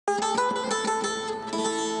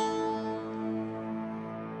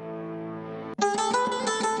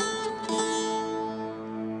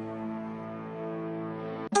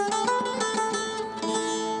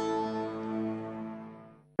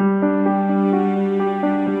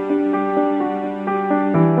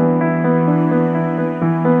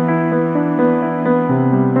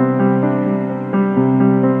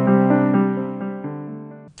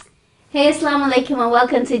Assalamu alaikum and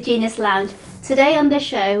welcome to Genius Lounge. Today on the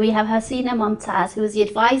show we have Hasina Momtaz, who is the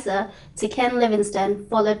advisor to Ken Livingstone,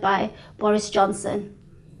 followed by Boris Johnson.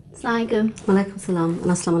 Assalamu alaikum. Walaikum salam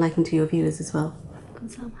and assalamu alaikum to your viewers as well.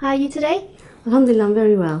 How are you today? Alhamdulillah, I'm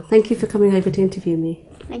very well. Thank you for coming over to interview me.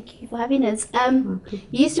 Thank you for having us. You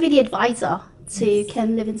used to be the advisor to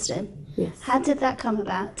Ken Livingstone. Yes. How did that come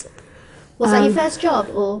about? Was that your first job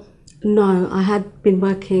or? No, I had been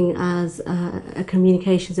working as a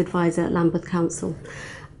communications advisor at Lambeth Council,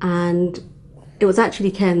 and it was actually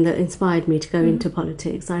Ken that inspired me to go into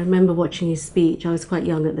politics. I remember watching his speech. I was quite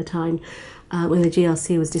young at the time when the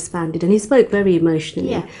GLC was disbanded, and he spoke very emotionally.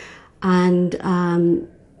 Yeah. And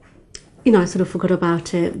I sort of forgot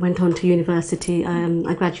about it, went on to university.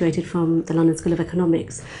 I graduated from the London School of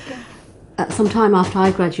Economics. Okay. Some time after I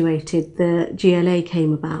graduated, the GLA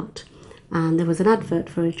came about. And there was an advert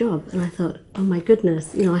for a job, and I thought, oh my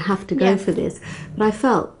goodness, I have to go for this. But I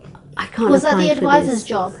felt I can't. Was that the advisor's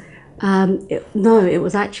job? No, it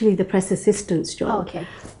was actually the press assistant's job. Oh, okay.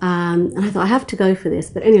 And I thought I have to go for this.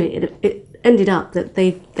 But anyway, it ended up that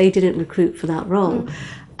they didn't recruit for that role.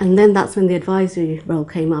 And then that's when the advisory role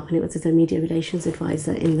came up, and it was as a media relations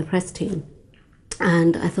advisor in the press team.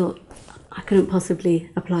 And I thought, I couldn't possibly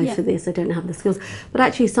apply for this. I don't have the skills. But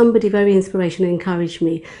actually, somebody very inspirational encouraged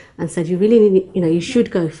me and said, "You really need, you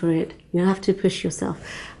should go for it. You have to push yourself."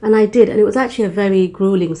 And I did. And it was actually a very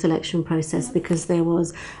grueling selection process because there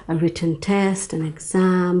was a written test, an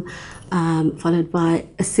exam, followed by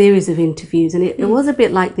a series of interviews. And it was a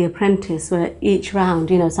bit like The Apprentice, where each round,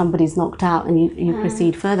 somebody's knocked out and you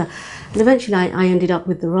proceed further. And eventually, I ended up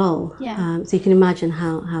with the role. Yeah. So you can imagine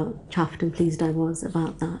how chuffed and pleased I was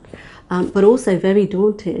about that. But also very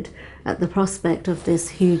daunted at the prospect of this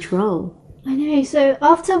huge role. I know. So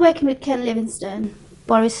after working with Ken Livingstone,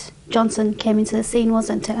 Boris Johnson came into the scene,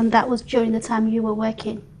 wasn't it? And that was during the time you were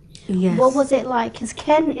working. Yes. What was it like? Because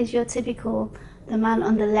Ken is your typical, the man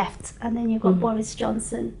on the left, and then you've got Boris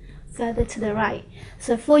Johnson further to the right.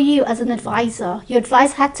 So for you as an advisor, your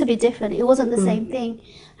advice had to be different. It wasn't the same thing.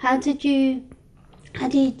 How did you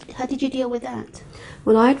deal with that?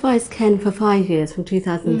 Well, I advised Ken for 5 years, from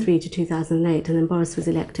 2003 to 2008, and then Boris was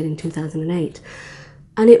elected in 2008.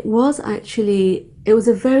 And it was a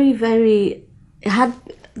very,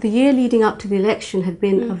 the year leading up to the election had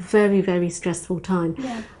been a very, very stressful time.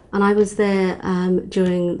 Yeah. And I was there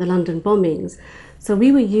during the London bombings. So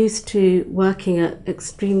we were used to working at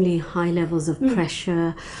extremely high levels of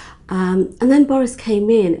pressure. And then Boris came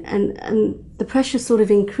in, and the pressure sort of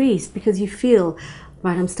increased because you feel,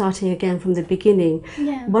 right, I'm starting again from the beginning.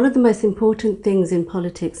 Yeah. One of the most important things in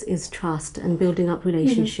politics is trust and building up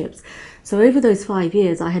relationships. So over those 5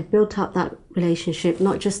 years, I had built up that relationship,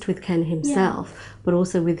 not just with Ken himself, but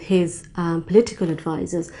also with his political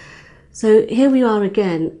advisors. So here we are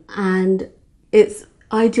again, and it's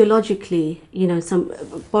ideologically,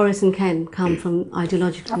 Boris and Ken come from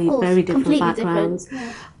ideologically very different backgrounds,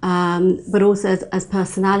 but also as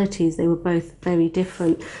personalities, they were both very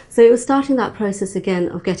different. So it was starting that process again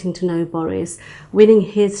of getting to know Boris, winning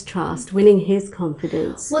his trust, winning his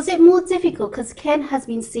confidence. Was it more difficult because Ken has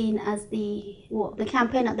been seen as the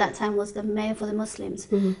campaign at that time was the mayor for the Muslims,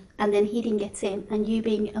 and then he didn't get in, and you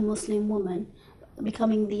being a Muslim woman,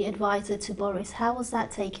 becoming the advisor to Boris, how was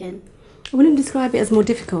that taken? I wouldn't describe it as more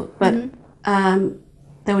difficult, but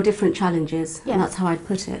there were different challenges, and that's how I'd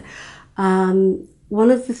put it. One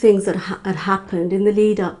of the things that had happened in the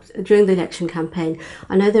lead up during the election campaign,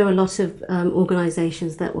 I know there were a lot of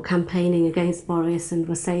organisations that were campaigning against Boris and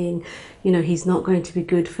were saying, he's not going to be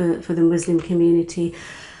good for the Muslim community.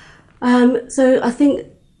 So I think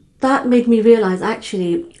that made me realise,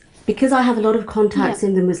 actually, because I have a lot of contacts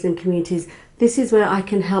in the Muslim communities, this is where I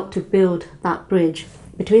can help to build that bridge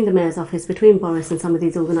between the Mayor's office, between Boris and some of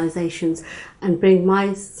these organisations, and bring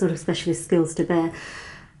my sort of specialist skills to bear.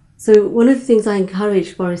 So one of the things I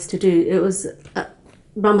encouraged Boris to do, it was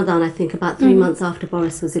Ramadan, I think, about 3 months after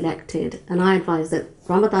Boris was elected, and I advised that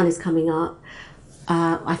Ramadan is coming up.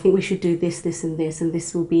 I think we should do this, this and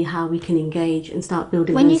this will be how we can engage and start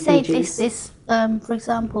building When those you say bridges. this, for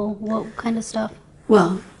example, what kind of stuff?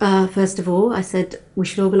 Well, first of all, I said we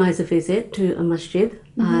should organise a visit to a masjid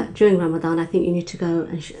during Ramadan. I think you need to go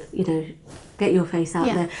and, get your face out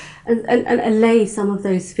there and allay some of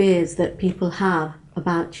those fears that people have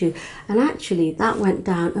about you. And actually, that went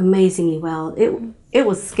down amazingly well. It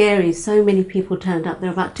was scary. So many people turned up. There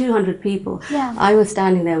were about 200 people. Yeah. I was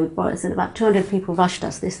standing there with Boris, and about 200 people rushed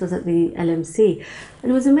us. This was at the LMC.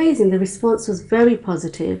 And it was amazing. The response was very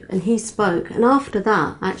positive, and he spoke. And after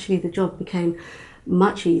that, actually, the job became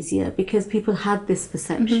much easier because people had this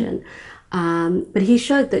perception. But he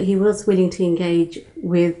showed that he was willing to engage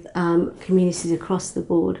with communities across the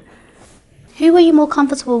board. Who were you more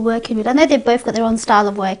comfortable working with? I know they've both got their own style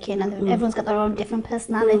of working and everyone's got their own different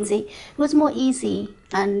personality. Who was more easy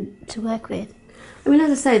and to work with? I mean,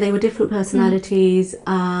 as I say, they were different personalities.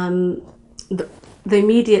 The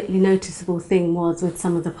immediately noticeable thing was with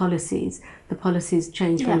some of the policies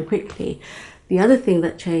changed very quickly. The other thing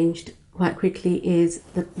that changed quite quickly is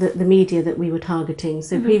the media that we were targeting.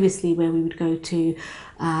 So previously, where we would go to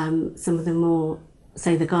some of the more,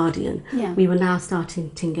 say, The Guardian, we were now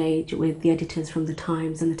starting to engage with the editors from The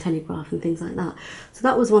Times and The Telegraph and things like that. So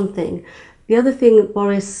that was one thing. The other thing,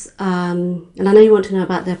 Boris, and I know you want to know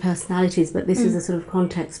about their personalities, but this is the sort of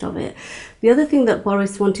context of it. The other thing that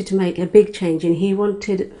Boris wanted to make a big change in, he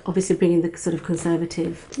wanted, obviously bringing the sort of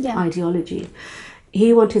conservative ideology,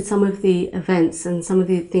 he wanted some of the events and some of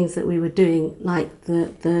the things that we were doing, like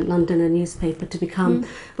the Londoner newspaper, to become,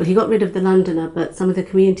 well, he got rid of the Londoner, but some of the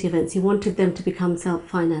community events, he wanted them to become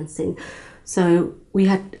self-financing. So we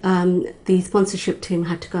had, the sponsorship team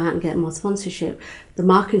had to go out and get more sponsorship. The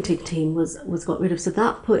marketing team was got rid of. So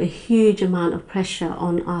that put a huge amount of pressure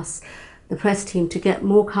on us, the press team, to get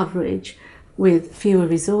more coverage with fewer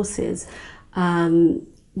resources.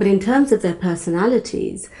 But in terms of their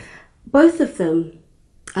personalities, both of them,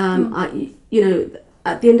 you know,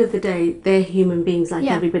 at the end of the day, they're human beings like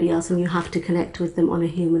everybody else, and you have to connect with them on a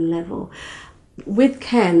human level. With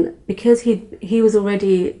Ken, because he was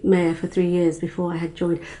already mayor for 3 years before I had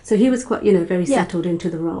joined, so he was quite, you know, very settled into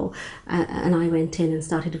the role, and I went in and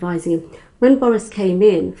started advising him. When Boris came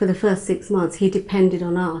in, for the first 6 months, he depended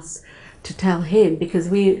on us to tell him, because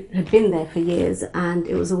we had been there for years and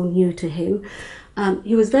it was all new to him.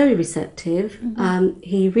 He was very receptive.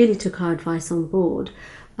 He really took our advice on board.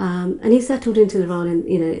 And he settled into the role, and,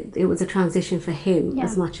 you know, it was a transition for him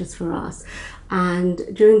as much as for us. And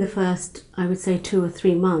during the first, I would say, 2 or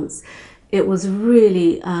 3 months, it was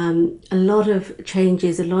really a lot of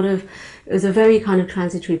changes, it was a very kind of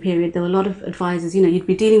transitory period. There were a lot of advisors, you know, you'd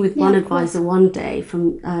be dealing with one advisor one day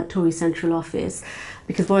from Tory Central Office,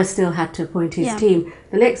 because Boris still had to appoint his team.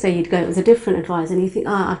 The next day you'd go, it was a different advisor, and you think,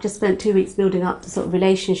 I've just spent 2 weeks building up the sort of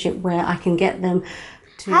relationship where I can get them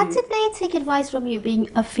to... How did they take advice from you, being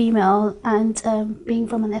a female and being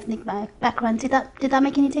from an ethnic background? Did that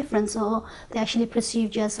make any difference, or they actually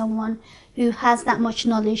perceived you as someone who has that much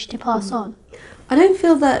knowledge to pass on? I don't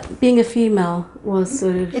feel that being a female was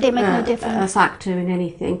sort of Did it make no difference? A factor in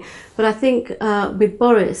anything. But I think with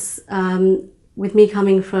Boris, with me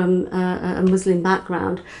coming from a Muslim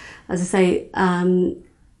background, as I say,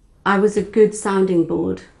 I was a good sounding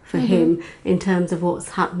board for him in terms of what's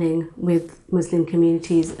happening with Muslim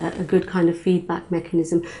communities, a good kind of feedback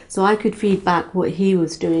mechanism. So I could feed back what he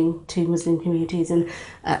was doing to Muslim communities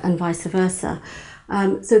and vice versa.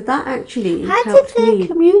 So that actually helped me. How did the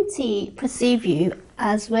community perceive you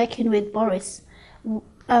as working with Boris?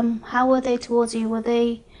 How were they towards you? Were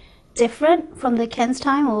they different from the Ken's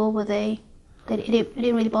time, or were it didn't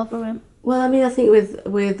really bother him? Well, I mean, I think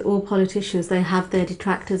with all politicians, they have their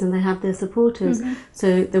detractors and they have their supporters.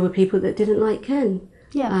 So there were people that didn't like Ken,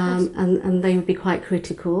 and they would be quite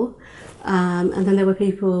critical. And then there were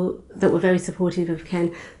people that were very supportive of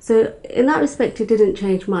Ken. So in that respect, it didn't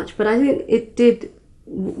change much. But I think it did,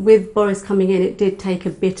 with Boris coming in, it did take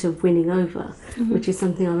a bit of winning over, which is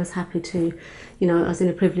something I was happy to, you know, I was in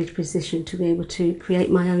a privileged position to be able to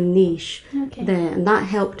create my own niche there. And that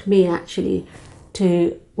helped me actually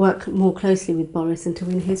to work more closely with Boris and to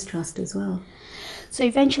win his trust as well. So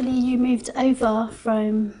eventually you moved over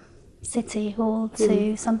from City Hall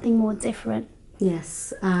to something more different.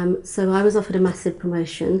 Yes, so I was offered a massive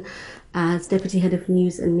promotion as Deputy Head of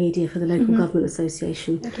News and Media for the Local Government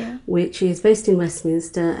Association, which is based in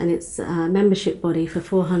Westminster, and it's a membership body for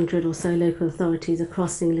 400 or so local authorities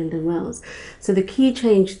across England and Wales. So the key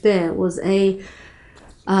change there was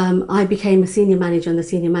I became a senior manager on the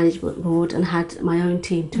senior management board and had my own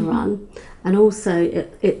team to run. And also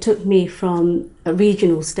it took me from a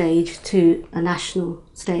regional stage to a national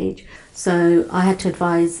stage. So I had to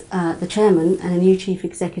advise the chairman and a new chief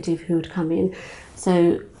executive who had come in.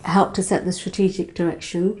 So helped to set the strategic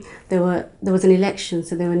direction. There was an election,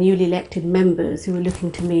 so there were newly elected members who were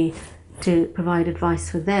looking to me to provide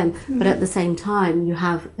advice for them. But at the same time, you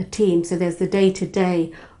have a team. So there's the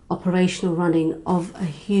day-to-day operational running of a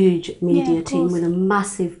huge media team with a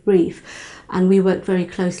massive brief, and we worked very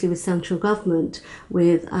closely with central government,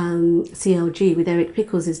 with CLG, with Eric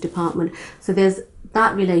Pickles' department. So there's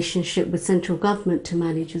that relationship with central government to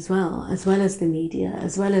manage as well as the media,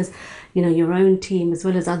 as well as, you know, your own team, as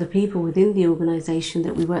well as other people within the organisation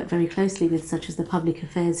that we work very closely with, such as the public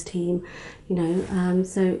affairs team, you know.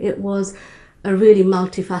 So it was a really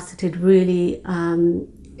multifaceted, really,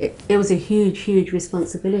 it was a huge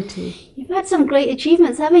responsibility. You've had some great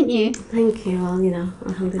achievements, haven't you? Thank you. Well, you know,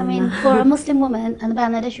 alhamdulillah. I mean, for a Muslim woman and a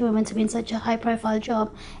Bangladeshi woman to be in such a high-profile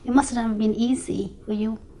job, it must have been easy for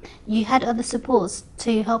you. You had other supports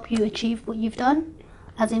to help you achieve what you've done,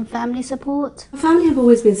 as in family support? My family have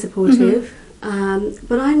always been supportive,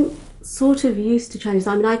 but I'm sort of used to challenges.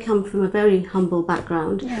 I mean, I come from a very humble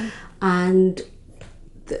background, and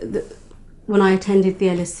when I attended the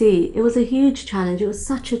LSE, it was a huge challenge. It was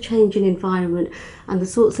such a changing environment and the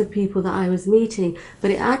sorts of people that I was meeting,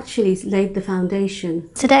 but it actually laid the foundation.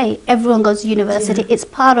 Today, everyone goes to university. It's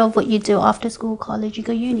part of what you do after school, college, you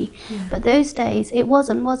go uni. But those days, it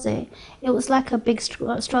wasn't, was it? It was like a big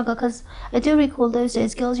struggle, because I do recall those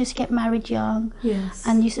days, girls used to get married young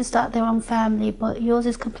and used to start their own family, but yours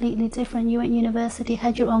is completely different. You went to university,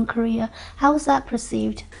 had your own career. How was that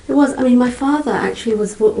perceived? It was, I mean, my father actually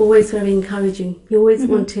was always very encouraging. He always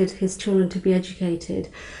wanted his children to be educated.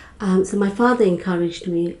 So my father encouraged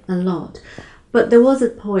me a lot. But there was a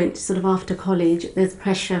point, sort of after college, there's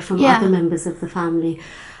pressure from other members of the family.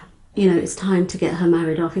 You know, it's time to get her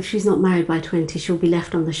married off. If she's not married by 20, she'll be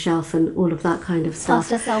left on the shelf and all of that kind of stuff.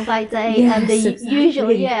 Faster sell by day and the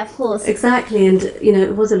usual, of course. Exactly, and you know,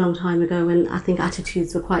 it was a long time ago when I think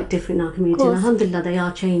attitudes were quite different in our community. And alhamdulillah, they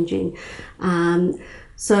are changing.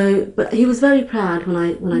 But he was very proud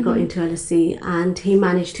when I got into LSE, and he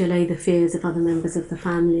managed to allay the fears of other members of the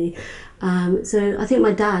family. So I think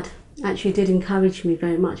my dad actually did encourage me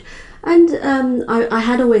very much. And I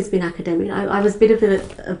had always been academic. I was a bit of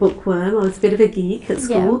a bookworm. I was a bit of a geek at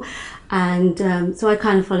school. And so I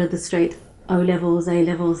kind of followed the straight O-levels,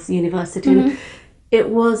 A-levels, university. And it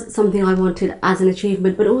was something I wanted as an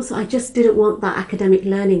achievement, but also I just didn't want that academic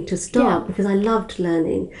learning to stop because I loved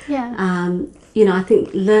learning. You know, I think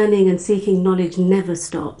learning and seeking knowledge never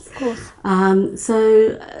stops. Of course.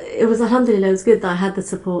 So it was, alhamdulillah, it was good that I had the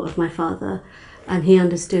support of my father, and he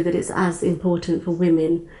understood that it's as important for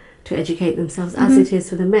women to educate themselves as it is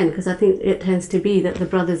for the men, because I think it tends to be that the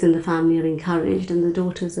brothers in the family are encouraged and the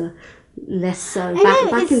daughters are less so.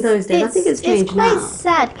 Back in those days, I think it's changed now. It's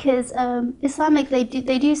quite sad because Islamic, they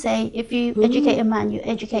do say if you educate a man, you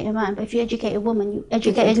educate a man, but if you educate a woman, you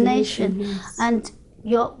educate a nation. And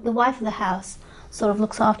the wife of the house sort of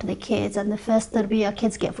looks after the kids, and the first tarbiyah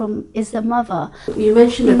kids get from is the mother. You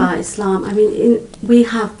mentioned about Islam. I mean, we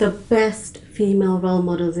have the best female role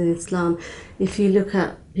models in Islam. If you look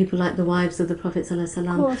at people like the wives of the Prophet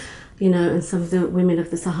ﷺ, you know, and some of the women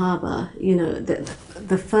of the Sahaba, you know,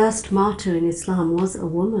 the first martyr in Islam was a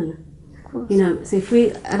woman. You know, so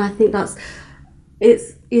and I think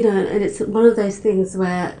it's, you know, and it's one of those things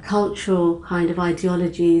where cultural kind of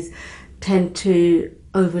ideologies tend to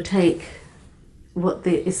overtake what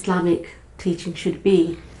the Islamic teaching should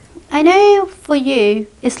be. I know for you,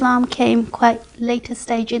 Islam came quite later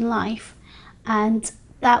stage in life, and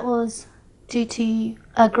that was due to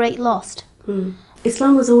a great loss.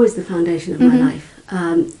 Islam was always the foundation of my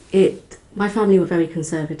life. My family were very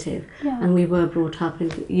conservative, and we were brought up,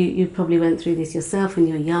 and you probably went through this yourself when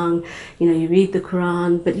you're young. You know, you read the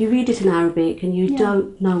Quran, but you read it in Arabic, and you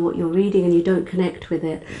don't know what you're reading, and you don't connect with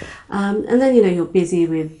it. And then, you know, you're busy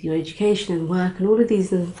with your education and work, and all of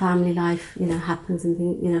these, and family life, you know, happens, and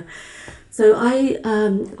things, you know. So I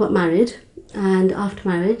got married, and after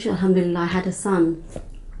marriage, alhamdulillah, I had a son,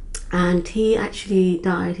 and he actually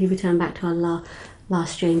died. He returned back to Allah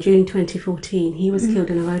last year in June 2014. He was killed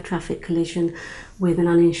in a road traffic collision with an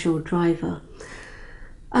uninsured driver.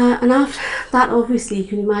 And after that, obviously, you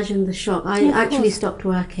can imagine the shock. I actually stopped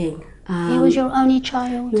working. He was your only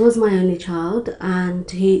child? He was my only child, and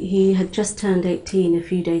he had just turned 18 a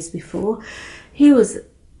few days before. He was,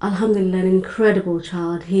 alhamdulillah, an incredible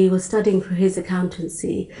child. He was studying for his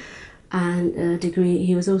accountancy and a degree.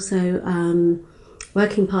 He was also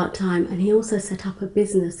working part-time, and he also set up a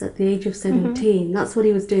business at the age of 17. That's what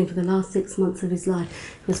he was doing for the last 6 months of his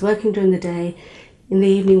life. He was working during the day, in the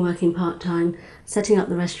evening working part-time, setting up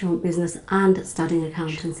the restaurant business and studying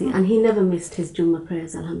accountancy, and he never missed his Jummah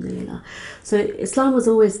prayers, alhamdulillah. So Islam was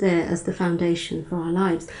always there as the foundation for our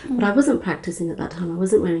lives, but I wasn't practicing at that time. I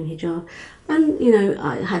wasn't wearing hijab, and you know,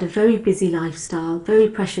 I had a very busy lifestyle, very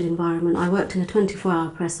pressured environment. I worked in a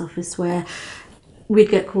 24-hour press office where we'd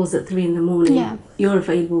get calls at 3 in the morning. You're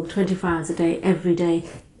available 24 hours a day, every day,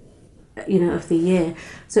 you know, of the year.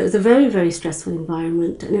 So it was a very, very stressful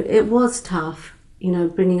environment, and it was tough, you know,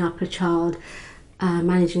 bringing up a child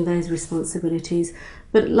managing those responsibilities.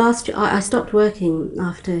 But last year, I stopped working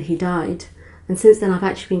after he died. And since then, I've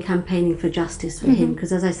actually been campaigning for justice for him,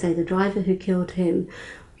 because as I say, the driver who killed him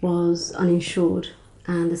was uninsured,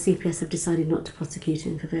 and the CPS have decided not to prosecute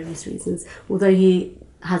him for various reasons. Although he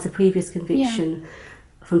has a previous conviction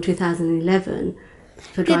from 2011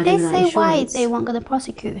 for driving without insurance. Did they say why they weren't going to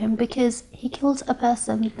prosecute him? Because he killed a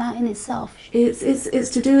person, that in itself. It's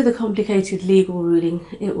to do with a complicated legal ruling.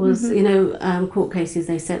 It was, court cases,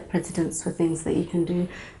 they set precedents for things that you can do.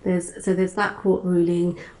 There's that court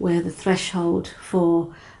ruling where the threshold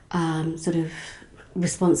for sort of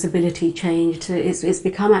responsibility changed. It's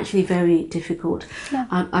become actually very difficult. Yeah.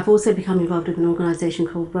 I've also become involved with an organisation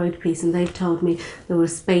called Road Peace, and they've told me there were a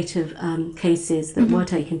spate of cases that were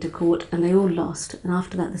taken to court, and they all lost. And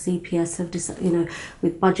after that, the CPS have decided,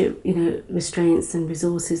 with budget, restraints and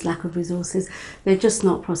resources, lack of resources, they're just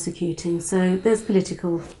not prosecuting. So there's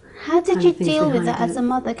political. How did you deal with that as a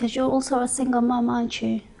mother? Because you're also a single mum, aren't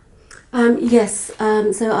you? Yes,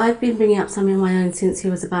 so I've been bringing up Sammy on my own since he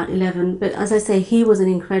was about 11, but as I say, he was an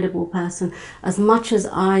incredible person. As much as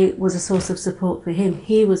I was a source of support for him,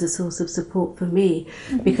 he was a source of support for me,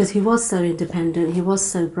 because he was so independent, he was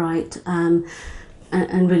so bright and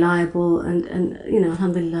reliable, and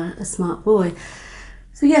alhamdulillah, a smart boy.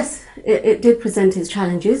 So yes, it did present its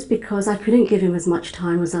challenges, because I couldn't give him as much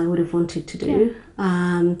time as I would have wanted to do,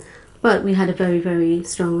 but we had a very, very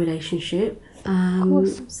strong relationship.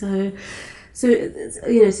 So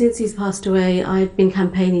since he's passed away, I've been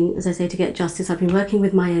campaigning, as I say, to get justice. I've been working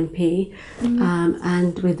with my MP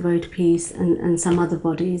and with Road Peace and some other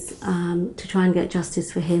bodies to try and get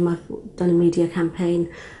justice for him. I've done a media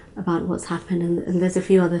campaign about what's happened, and there's a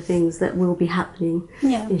few other things that will be happening,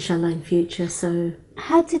 inshallah, in future. So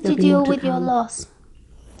how did you deal with your loss?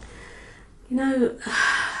 To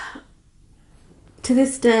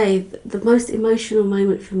this day, the most emotional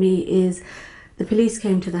moment for me is the police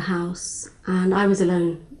came to the house, and I was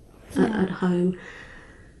alone at home,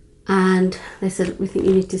 and they said, "We think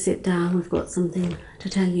you need to sit down, we've got something to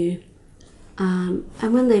tell you." And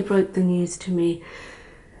when they broke the news to me,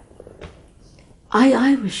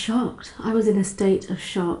 I was shocked. I was in a state of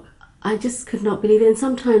shock. I just could not believe it. And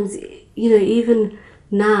sometimes, even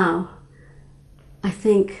now, I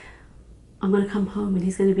think, I'm going to come home and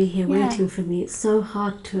he's going to be here waiting for me. It's so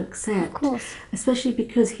hard to accept. Of course. Especially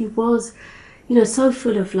because he was, so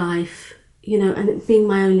full of life, and being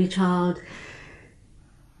my only child.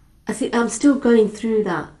 I think I'm still going through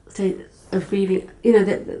that state of grieving.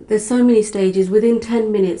 There's so many stages. Within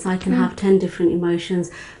 10 minutes, I can have 10 different emotions,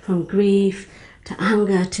 from grief to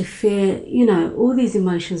anger to fear. All these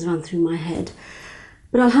emotions run through my head.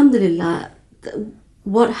 But alhamdulillah,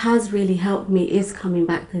 what has really helped me is coming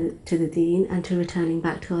back to the Deen and to returning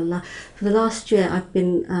back to Allah. For the last year, I've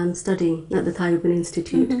been studying at the Taliban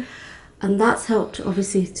Institute, and that's helped,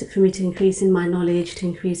 obviously, for me to increase in my knowledge, to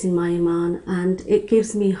increase in my iman, and it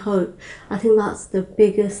gives me hope. I think that's the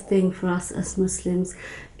biggest thing for us as Muslims,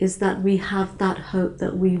 is that we have that hope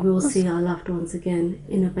that we will see our loved ones again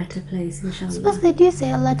in a better place, inshallah. Suppose they do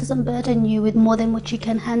say Allah doesn't burden you with more than what you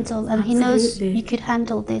can handle, and He knows you could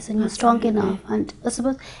handle this and you're strong enough. And I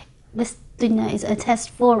suppose this dunya is a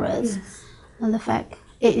test for us, and the fact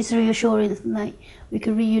it is reassuring, like we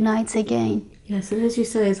could reunite again. Yes, and as you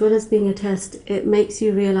say, as well as being a test, it makes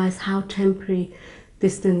you realise how temporary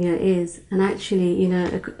this dunya is. And actually,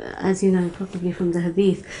 as you know, probably from the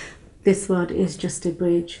hadith, this world is just a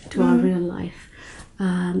bridge to our real life.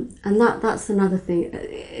 And that's another thing.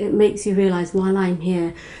 It makes you realise, while I'm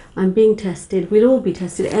here, I'm being tested. We'll all be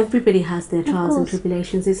tested. Everybody has their trials and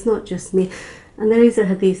tribulations. It's not just me. And there is a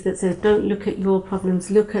hadith that says, don't look at your problems,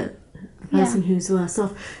 look at the person who's worse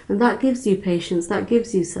off. And that gives you patience, that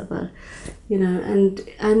gives you sabr,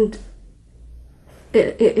 and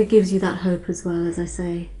it gives you that hope as well, as I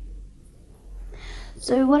say.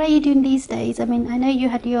 So what are you doing these days? I mean, I know you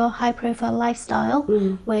had your high-profile lifestyle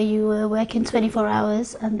where you were working 24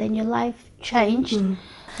 hours and then your life changed.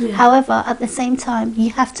 However, at the same time, you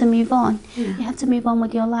have to move on. You have to move on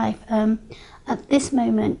with your life. At this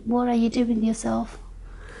moment, what are you doing with yourself?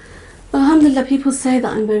 Well, alhamdulillah, people say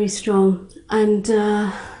that I'm very strong, and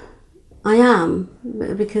I am,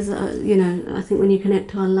 because I think when you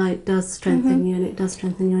connect to Allah, it does strengthen you, and it does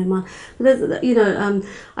strengthen your iman. But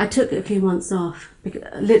I took a few months off.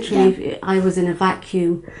 Literally, I was in a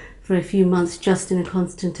vacuum for a few months, just in a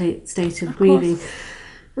constant state of grieving.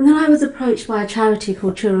 And then I was approached by a charity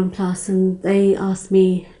called Children Plus, and they asked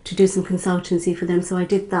me to do some consultancy for them. So I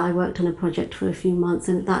did that. I worked on a project for a few months,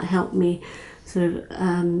 and that helped me sort of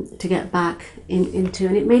to get back into,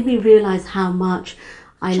 and it made me realise how much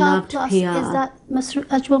I Child loved Plus, PR. is that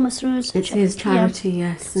Ajmal Masroor's? It's his charity,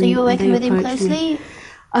 yes. So you were and working they with him approached me. closely?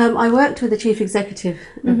 I worked with the chief executive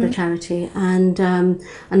of the charity and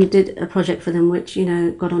did a project for them, which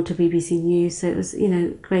got onto BBC News. So it was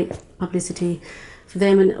great publicity for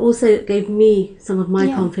them, and also it gave me some of my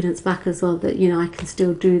confidence back as well, that I can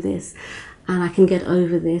still do this, and I can get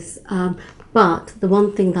over this. But the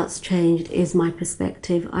one thing that's changed is my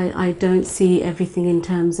perspective. I don't see everything in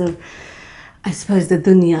terms of, I suppose, the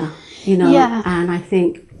dunya, and I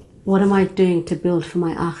think, what am I doing to build for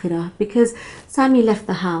my akhirah? Because Sammy left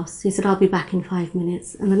the house. He said, I'll be back in 5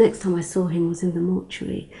 minutes. And the next time I saw him was in the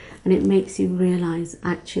mortuary. And it makes you realise,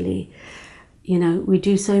 actually, we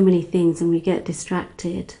do so many things and we get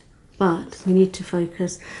distracted, but we need to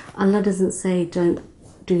focus. Allah doesn't say don't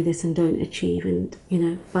do this and don't achieve, and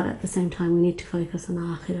but at the same time we need to focus on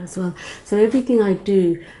akhirah as well. So everything I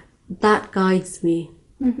do, that guides me.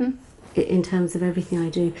 In terms of everything I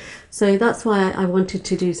do. So that's why I wanted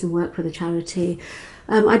to do some work for the charity.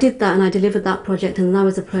 I did that and I delivered that project, and then I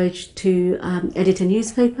was approached to edit a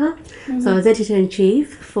newspaper. So I was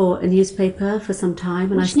editor-in-chief for a newspaper for some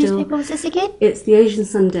time. And Which newspaper was this again? It's the Asian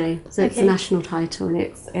Sunday, so it's a national title, and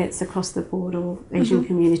it's across the board, all Asian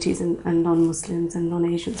communities and non-Muslims and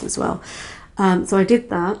non-Asians as well. So I did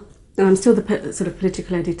that, and I'm still the sort of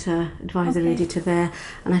political editor, advisory editor there,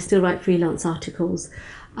 and I still write freelance articles.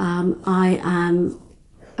 I am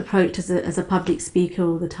approached as a public speaker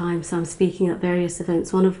all the time, so I'm speaking at various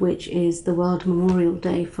events, one of which is the World Memorial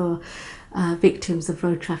Day for victims of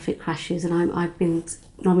road traffic crashes, and I've been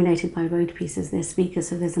nominated by Road Peace as their speaker,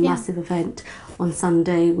 so there's a massive event on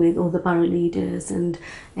Sunday with all the borough leaders and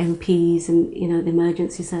MPs and the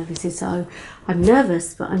emergency services. So I'm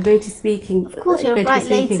nervous, but I'm going to speaking. Of course, you're a bright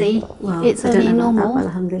lady. Well, it's I don't only know about normal. that, but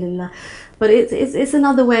alhamdulillah. But it's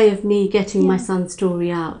another way of me getting my son's story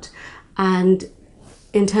out, and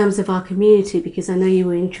in terms of our community, because I know you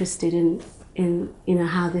were interested in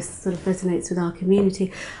how this sort of resonates with our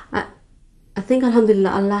community. I think alhamdulillah,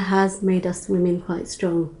 Allah has made us women quite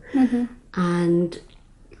strong, and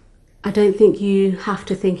I don't think you have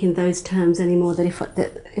to think in those terms anymore,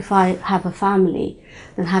 that if I have a family,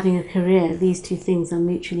 then having a career, these two things are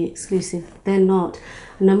mutually exclusive. They're not.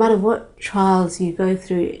 No matter what trials you go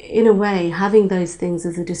through, in a way, having those things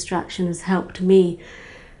as a distraction has helped me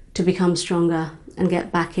to become stronger and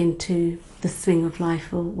get back into the swing of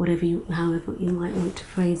life, or however you might want to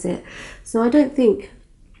phrase it. So I don't think,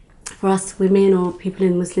 for us women or people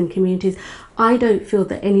in Muslim communities, I don't feel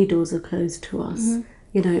that any doors are closed to us.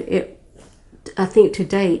 I think to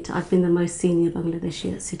date I've been the most senior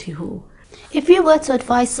Bangladeshi at City Hall. If you were to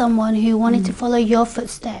advise someone who wanted to follow your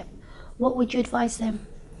footstep, what would you advise them?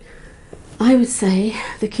 I would say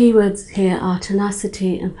the key words here are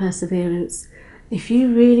tenacity and perseverance. If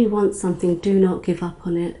you really want something, do not give up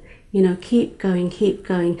on it. Keep going, keep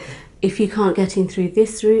going. If you can't get in through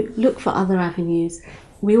this route, look for other avenues.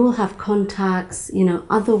 We all have contacts,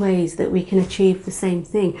 other ways that we can achieve the same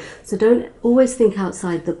thing. So don't always think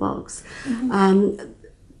outside the box.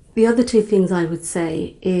 The other two things I would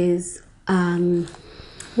say is,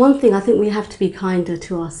 one thing, I think we have to be kinder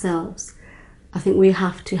to ourselves. I think we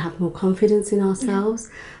have to have more confidence in ourselves,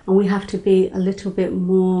 and we have to be a little bit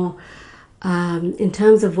more, in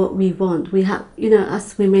terms of what we want. We have,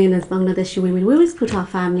 us women, as Bangladeshi women, we always put our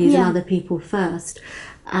families and other people first.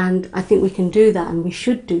 And I think we can do that, and we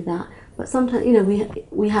should do that. But sometimes,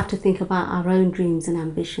 we have to think about our own dreams and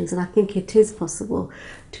ambitions, and I think it is possible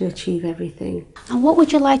to achieve everything. And what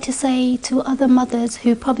would you like to say to other mothers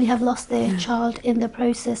who probably have lost their child in the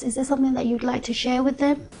process? Is there something that you'd like to share with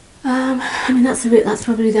them? That's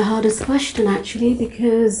probably the hardest question, actually,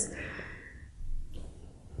 because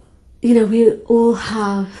we all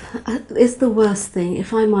have, it's the worst thing.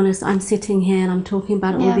 If I'm honest, I'm sitting here and I'm talking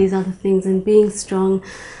about all these other things and being strong,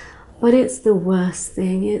 but it's the worst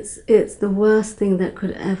thing. It's the worst thing that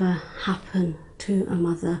could ever happen to a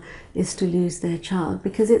mother, is to lose their child,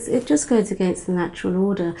 because it just goes against the natural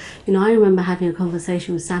order. I remember having a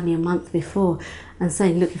conversation with Sammy a month before and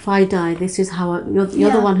saying, look, if I die, this is how you're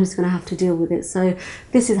the one who's going to have to deal with it. So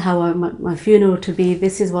this is how I want my funeral to be.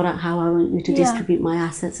 This is how I want you to distribute my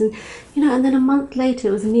assets. And and then a month later,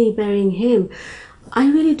 it was me burying him. I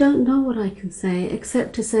really don't know what I can say,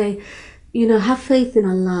 except to say, have faith in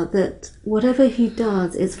Allah, that whatever he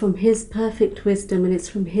does is from his perfect wisdom and it's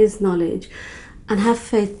from his knowledge. And have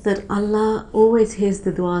faith that Allah always hears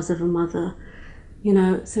the du'as of a mother.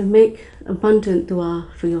 So make abundant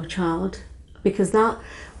du'a for your child, because that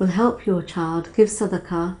will help your child. Give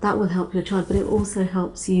sadaqah, that will help your child, but it also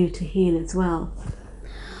helps you to heal as well.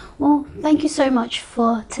 Well, thank you so much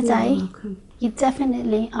for today. You're welcome. You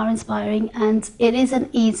definitely are inspiring, and it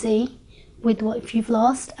isn't easy with what you've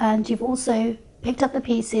lost, and you've also picked up the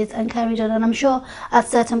pieces and carried on. And I'm sure at a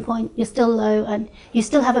certain point you're still low and you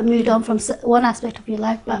still haven't moved on from one aspect of your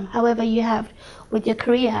life, but however you have with your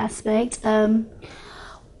career aspect. I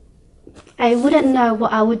wouldn't know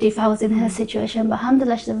what I would do if I was in her situation, but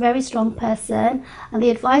alhamdulillah, she's a very strong person, and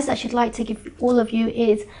the advice I should like to give all of you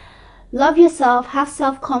is love yourself, have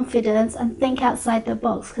self-confidence, and think outside the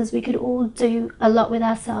box, because we could all do a lot with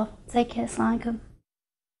ourselves. Take care. Assalamu alaikum.